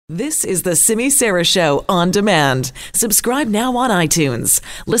This is the Simi Sara Show on demand. Subscribe now on iTunes.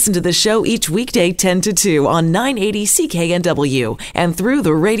 Listen to the show each weekday 10 to 2 on 980 CKNW and through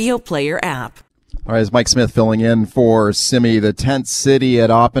the Radio Player app. All right, it's Mike Smith filling in for Simi. The tent city at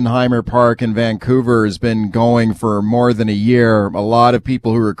Oppenheimer Park in Vancouver has been going for more than a year. A lot of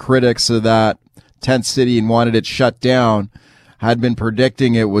people who were critics of that tent city and wanted it shut down had been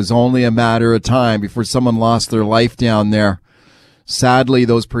predicting it was only a matter of time before someone lost their life down there. Sadly,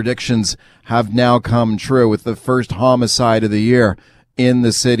 those predictions have now come true with the first homicide of the year in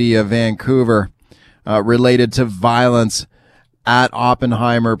the city of Vancouver related to violence at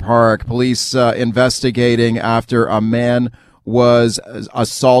Oppenheimer Park. Police investigating after a man was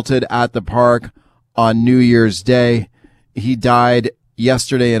assaulted at the park on New Year's Day. He died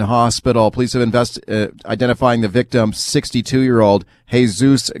yesterday in hospital. Police have identifying the victim, 62-year-old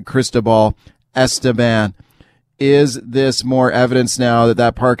Jesus Cristobal Esteban. Is this more evidence now that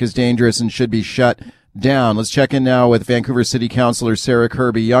that park is dangerous and should be shut down? Let's check in now with Vancouver City Councillor Sarah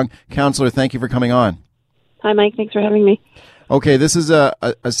Kirby-Yung. Councillor, thank you for coming on. Hi, Mike. Thanks for having me. Okay, this is a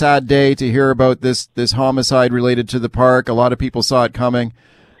sad day to hear about this homicide related to the park. A lot of people saw it coming.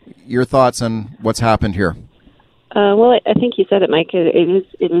 Your thoughts on what's happened here? Well, I think you said it, Mike. It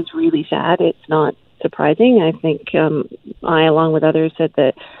is really sad. It's not surprising. I think I, along with others, said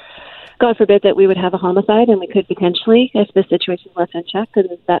that God forbid that we would have a homicide, and we could potentially, if the situation is left unchecked, and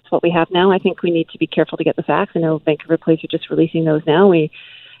that's what we have now. I think we need to be careful to get the facts. I know Vancouver Police are just releasing those now. We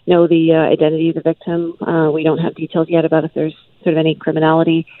know the identity of the victim. We don't have details yet about if there's sort of any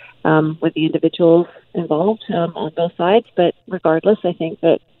criminality with the individuals involved on both sides. But regardless, I think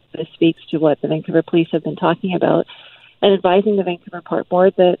that this speaks to what the Vancouver Police have been talking about and advising the Vancouver Park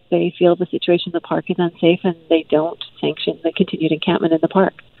Board that they feel the situation in the park is unsafe and they don't sanction the continued encampment in the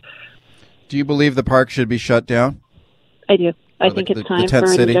park. Do you believe the park should be shut down? I do. I think it's time for an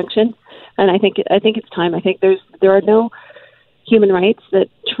city? injunction, and I think it's time. I think there are no human rights that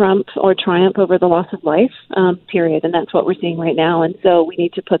trump or triumph over the loss of life. Period, and that's what we're seeing right now. And so we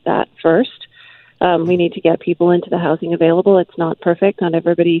need to put that first. We need to get people into the housing available. It's not perfect. Not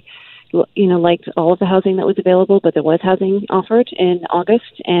everybody, liked all of the housing that was available, but there was housing offered in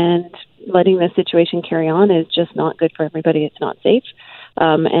August, and letting this situation carry on is just not good for everybody. It's not safe.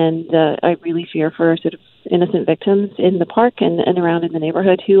 And I really fear for sort of innocent victims in the park and around in the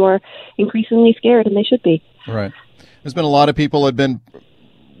neighborhood who are increasingly scared, and they should be. Right. There's been a lot of people who have been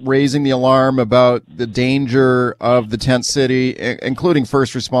raising the alarm about the danger of the tent city, including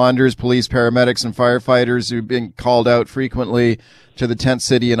first responders, police, paramedics, and firefighters who've been called out frequently to the tent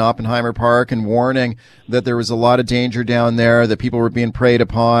city in Oppenheimer Park and warning that there was a lot of danger down there, that people were being preyed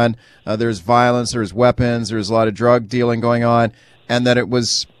upon. There's violence, there's weapons, there's a lot of drug dealing going on. And that it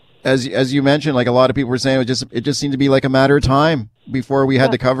was, as you mentioned, like a lot of people were saying, it just seemed to be like a matter of time before we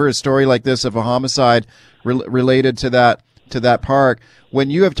had to cover a story like this of a homicide related to that park. When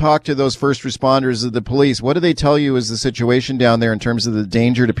you have talked to those first responders of the police, what do they tell you is the situation down there in terms of the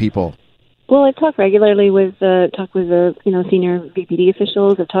danger to people? Well, I've talked regularly with senior VPD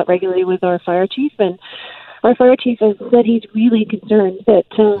officials. I've talked regularly with our fire chief, and our fire chief has said he's really concerned that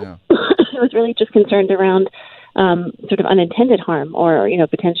he was really just concerned around sort of unintended harm or,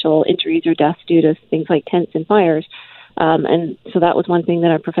 potential injuries or deaths due to things like tents and fires. And so that was one thing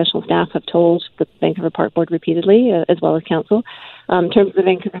that our professional staff have told the Vancouver Park Board repeatedly, as well as council. In terms of the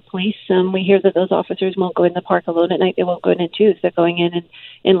Vancouver Police, we hear that those officers won't go in the park alone at night. They won't go in twos. They're going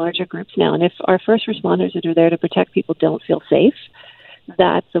in larger groups now. And if our first responders that are there to protect people don't feel safe,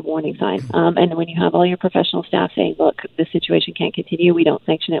 that's a warning sign. And when you have all your professional staff saying, look, this situation can't continue, we don't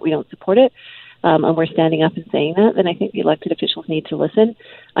sanction it, we don't support it, and we're standing up and saying that, then I think the elected officials need to listen.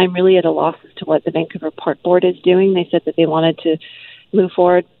 I'm really at a loss as to what the Vancouver Park Board is doing. They said that they wanted to move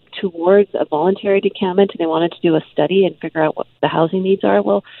forward towards a voluntary decampment, and they wanted to do a study and figure out what the housing needs are.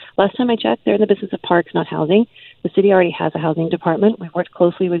 Well, last time I checked, they're in the business of parks, not housing. The city already has a housing department. We've worked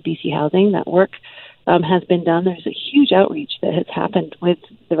closely with BC Housing. That work has been done. There's a huge outreach that has happened with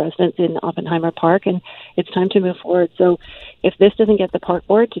the residents in Oppenheimer Park, and it's time to move forward. So if this doesn't get the park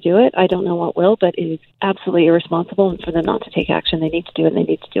board to do it, I don't know what will, but it is absolutely irresponsible, and for them not to take action, they need to do it, and they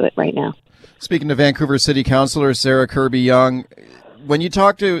need to do it right now. Speaking to Vancouver City Councillor Sarah Kirby-Yung, when you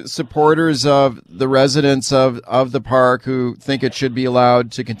talk to supporters of the residents of the park who think it should be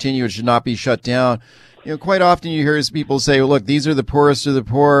allowed to continue, it should not be shut down, quite often you hear people say, well, look, these are the poorest of the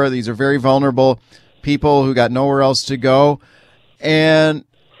poor, these are very vulnerable people who got nowhere else to go. And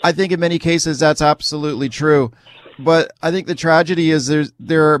I think in many cases that's absolutely true. But I think the tragedy is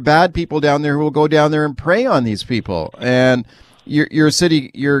there are bad people down there who will go down there and prey on these people. And your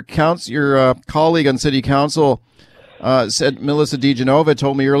colleague on city council Said Melissa DeGenova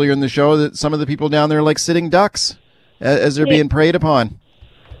told me earlier in the show that some of the people down there are like sitting ducks as they're being preyed upon.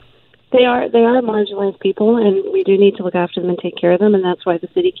 They are marginalized people, and we do need to look after them and take care of them, and that's why the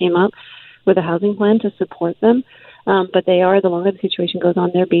city came up with a housing plan to support them. But they are, the longer the situation goes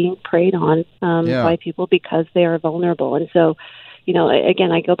on, they're being preyed on by people because they are vulnerable. And so,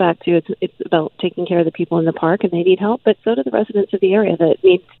 again, I go back to it's about taking care of the people in the park, and they need help, but so do the residents of the area that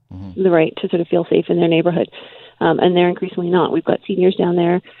need the right to sort of feel safe in their neighborhood. And they're increasingly not. We've got seniors down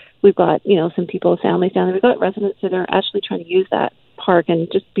there. We've got, some people, families down there. We've got residents that are actually trying to use that park and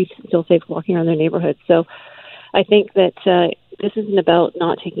just feel safe walking around their neighborhood. So I think that this isn't about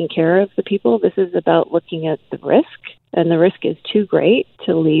not taking care of the people. This is about looking at the risk, and the risk is too great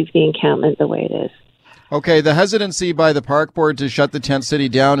to leave the encampment the way it is. Okay, the hesitancy by the park board to shut the tent city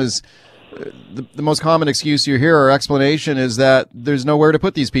down is the most common excuse you hear or explanation is that there's nowhere to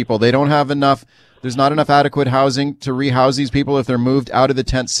put these people. They don't have enough. There's not enough adequate housing to rehouse these people if they're moved out of the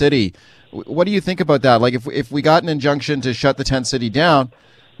tent city. What do you think about that? Like if we got an injunction to shut the tent city down,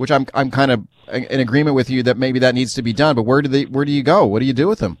 which I'm kind of in agreement with you that maybe that needs to be done, but where do you go? What do you do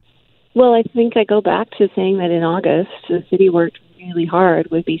with them? Well, I think I go back to saying that in August, the city worked really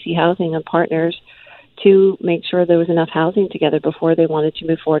hard with BC Housing and partners to make sure there was enough housing together before they wanted to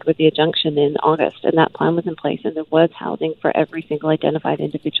move forward with the injunction in August. And that plan was in place, and there was housing for every single identified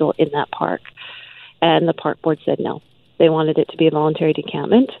individual in that park. And the park board said no. They wanted it to be a voluntary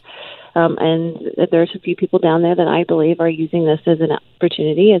decampment. And there's a few people down there that I believe are using this as an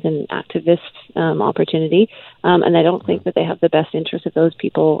opportunity, as an activist opportunity. And I don't think that they have the best interest of those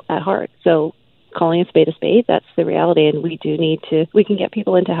people at heart. So calling a spade, that's the reality. And we can get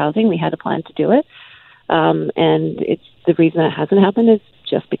people into housing. We had a plan to do it. And it's the reason that hasn't happened is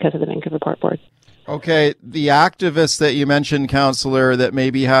just because of the Vancouver Park Board. Okay. The activists that you mentioned, Councillor, that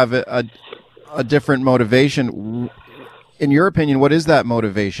maybe have a different motivation. In your opinion, what is that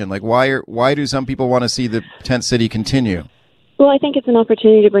motivation? Like, why do some people want to see the tent city continue? Well, I think it's an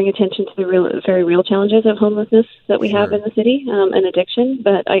opportunity to bring attention to the very real challenges of homelessness that we have in the city and addiction.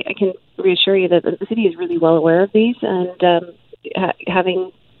 But I can reassure you that the city is really well aware of these, and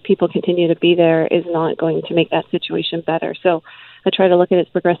having people continue to be there is not going to make that situation better. So I try to look at its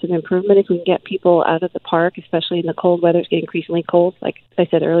progressive improvement. If we can get people out of the park, especially in the cold weather, it's getting increasingly cold. Like I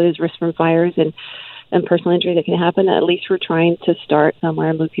said earlier, there's risk from fires and personal injury that can happen. At least we're trying to start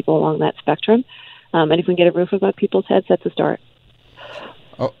somewhere and move people along that spectrum. And if we can get a roof above people's heads, that's a start.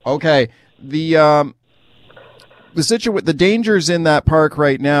 Oh, okay. The dangers in that park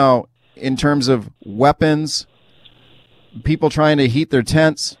right now in terms of weapons, people trying to heat their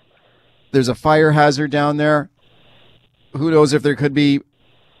tents. There's a fire hazard down there. Who knows if there could be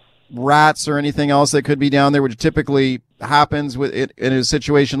rats or anything else that could be down there, which typically happens in a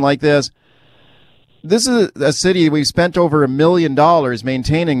situation like this. This is a city we've spent over $1 million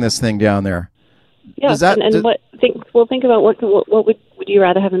maintaining this thing down there. Yeah, think about what would you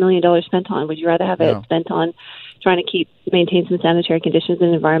rather have $1 million spent on? Would you rather have it spent on trying to maintain some sanitary conditions in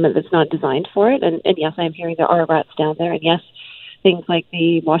an environment that's not designed for it? And yes, I'm hearing there are rats down there, and yes, things like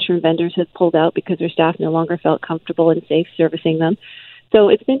the washroom vendors have pulled out because their staff no longer felt comfortable and safe servicing them. So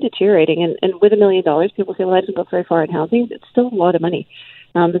it's been deteriorating, and with $1 million, people say, well, that doesn't go very far in housing. It's still a lot of money.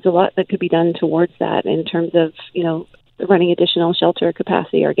 There's a lot that could be done towards that in terms of, running additional shelter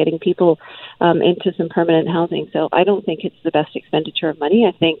capacity or getting people into some permanent housing. So I don't think it's the best expenditure of money.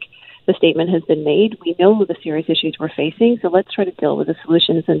 I think the statement has been made. We know the serious issues we're facing, so let's try to deal with the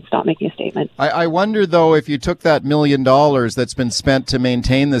solutions and stop making a statement. I wonder, though, if you took that $1 million that's been spent to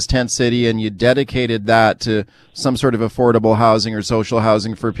maintain this tent city and you dedicated that to some sort of affordable housing or social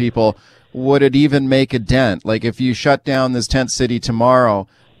housing for people, would it even make a dent? Like if you shut down this tent city tomorrow,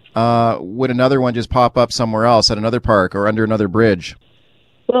 would another one just pop up somewhere else at another park or under another bridge?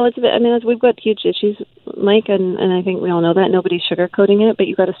 Well, we've got huge issues, Mike, and I think we all know that. Nobody's sugarcoating it, but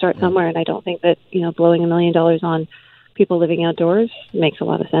you've got to start somewhere, and I don't think that, blowing $1 million on people living outdoors makes a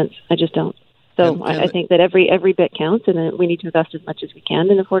lot of sense. I just don't. So I think that every bit counts, and we need to invest as much as we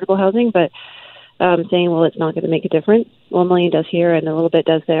can in affordable housing, but saying, well, it's not going to make a difference. Well, $1 million does here, and a little bit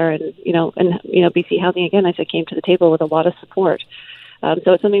does there, and BC Housing, again, I said, came to the table with a lot of support.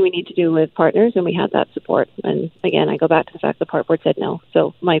 So it's something we need to do with partners, and we have that support. And again, I go back to the fact the park board said no.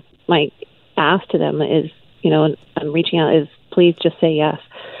 So my ask to them is, and I'm reaching out, is please just say yes.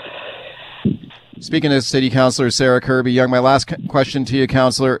 Speaking of City Councillor Sarah Kirby-Yung, my last question to you,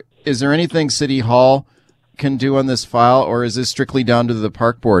 Councillor, is there anything City Hall can do on this file, or is this strictly down to the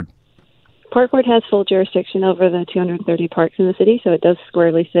park board? Park board has full jurisdiction over the 230 parks in the city, so it does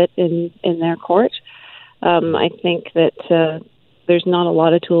squarely sit in their court. I think that there's not a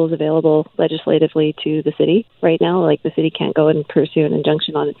lot of tools available legislatively to the city right now. Like, the city can't go and pursue an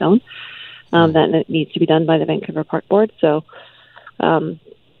injunction on its own. That needs to be done by the Vancouver Park Board. So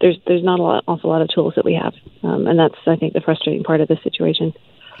there's not awful lot of tools that we have. And that's, I think, the frustrating part of this situation.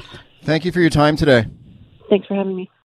 Thank you for your time today. Thanks for having me.